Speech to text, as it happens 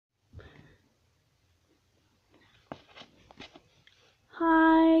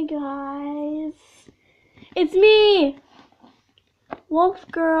Hi guys, it's me, Wolf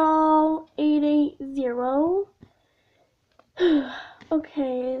Girl 880.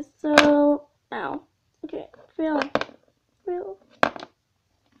 Okay, so ow. Okay, fail.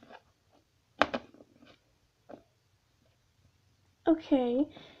 Okay,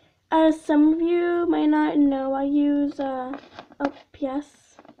 as some of you might not know, I use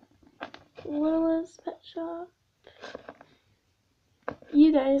LPS Littlest Pet Shop.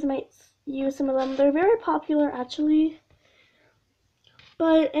 You guys might use some of them. They're very popular actually.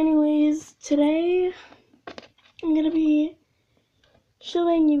 But anyways, today I'm gonna be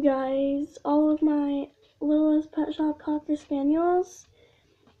showing you guys all of my Littlest Pet Shop Cocker Spaniels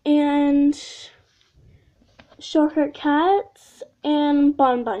and Shorthair cats and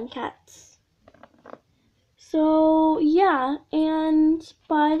BonBon cats. So yeah, and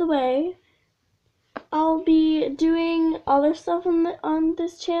by the way, I'll be doing other stuff on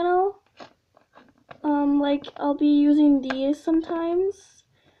this channel. Like I'll be using these sometimes,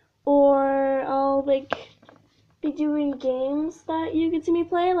 or I'll be doing games that you get to me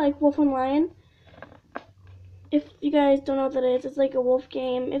play, like Wolf and Lion. If you guys don't know what that is, it's like a wolf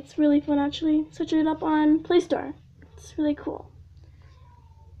game. It's really fun actually. Search it up on Play Store. It's really cool.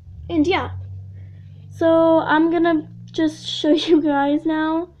 And yeah, so I'm gonna just show you guys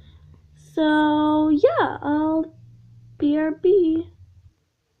now. So yeah, I'll BRB.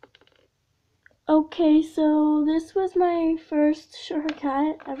 Okay, so this was my first Shorthair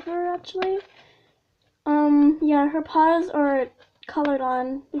cat ever actually. Yeah, her paws are colored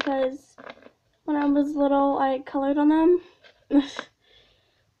on because when I was little I colored on them.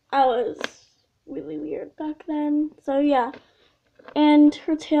 I was really weird back then. So yeah. And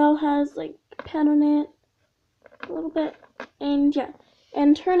her tail has like a pad on it a little bit. And yeah.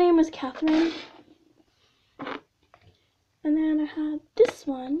 And her name is Catherine. And then I have this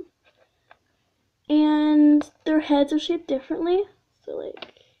one. And their heads are shaped differently. So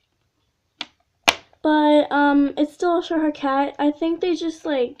like, but it's still a Shorthair cat. I think they just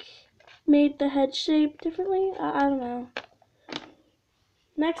like made the head shape differently. I don't know.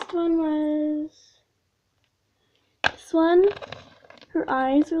 Next one was this one. Her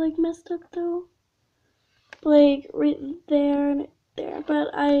eyes are like messed up though. Like right there and there. But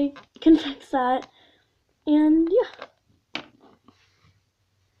I can fix that. And yeah.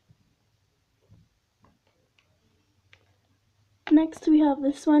 Next we have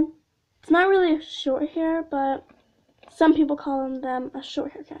this one. It's not really a short hair, but some people call them a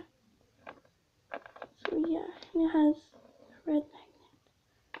short hair cat. So yeah, it has a red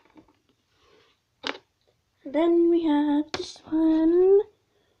magnet. And then we have this one.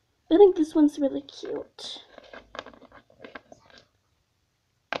 I think this one's really cute.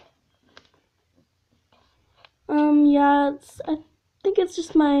 Yeah, I think it's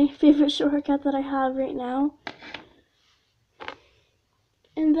just my favorite Shorthair cat that I have right now.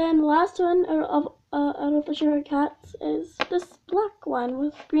 And then the last one out of the Shorthair cats is this black one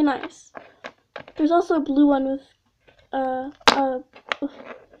with green eyes. There's also a blue one with a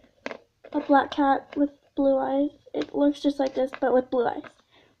black cat with blue eyes. It looks just like this, but with blue eyes.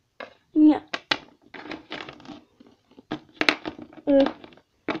 And yeah.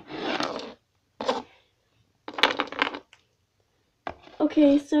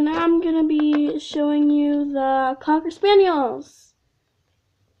 Okay, so now I'm gonna be showing you the Cocker Spaniels.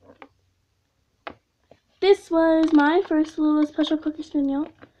 This was my first little special Cocker Spaniel.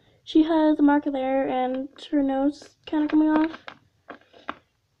 She has a mark there and her nose kind of coming off.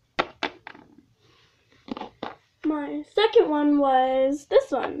 My second one was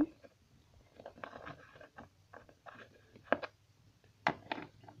this one.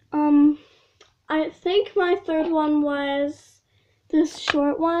 I think my third one was this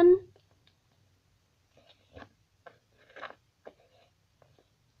short one.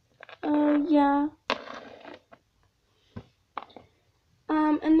 Yeah.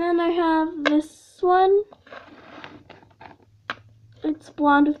 And then I have this one. It's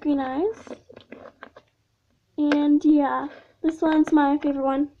blonde with green eyes. And yeah, this one's my favorite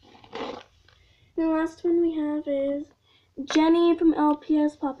one. And the last one we have is Jenny from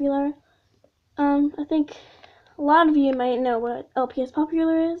LPS Popular. I think a lot of you might know what LPS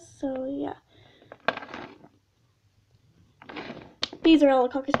Popular is, so yeah. These are all the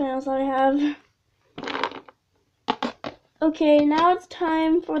Cocker Spaniels that I have. Okay, now it's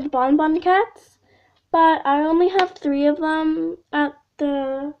time for the BonBon cats, but I only have 3 of them at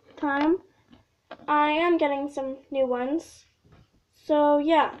the time. I am getting some new ones, so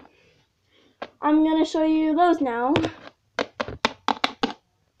yeah. I'm gonna show you those now.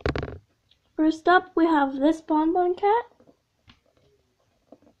 First up, we have this BonBon cat.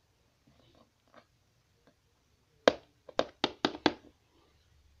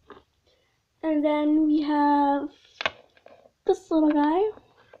 And then we have this little guy.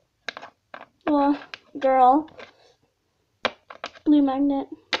 Well, girl. Blue magnet.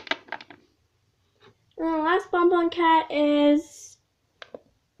 And the last BonBon cat is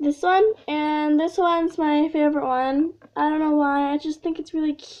this one, and this one's my favorite one. I don't know why, I just think it's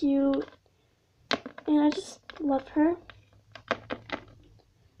really cute, and I just love her.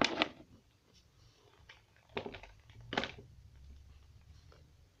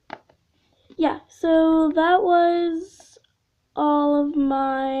 Yeah, so that was all of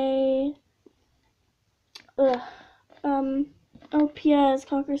my LPS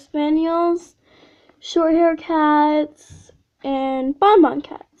Cocker Spaniels, short hair cats, and BonBon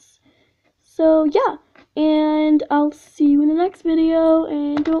cats. So yeah, and I'll see you in the next video,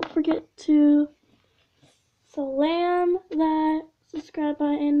 and don't forget to slam that subscribe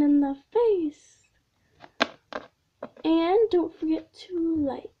button in the face, and don't forget to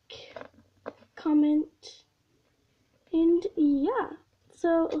like, comment, and yeah,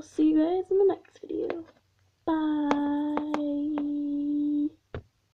 so I'll see you guys in the next video. Bye.